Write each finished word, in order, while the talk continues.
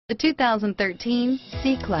The 2013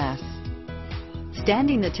 C-Class.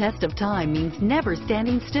 Standing the test of time means never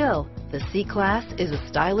standing still. The C-Class is a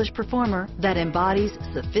stylish performer that embodies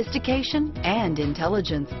sophistication and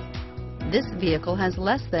intelligence. This vehicle has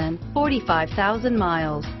less than 45,000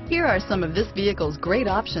 miles. Here are some of this vehicle's great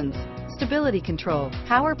options: stability control,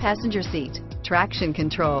 power passenger seat, traction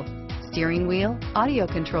control, steering wheel audio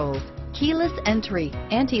controls, keyless entry,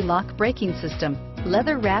 anti-lock braking system,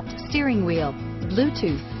 leather-wrapped steering wheel,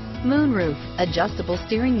 Bluetooth, moonroof, adjustable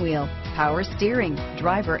steering wheel, power steering,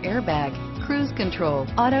 driver airbag, cruise control,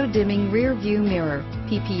 auto-dimming rear view mirror,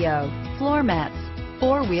 PPO, floor mats,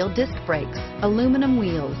 four-wheel disc brakes, aluminum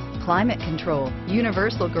wheels, climate control,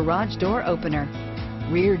 universal garage door opener,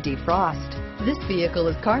 rear defrost. This vehicle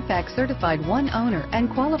is Carfax certified one owner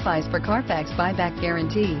and qualifies for Carfax buyback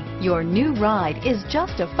guarantee. Your new ride is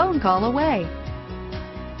just a phone call away.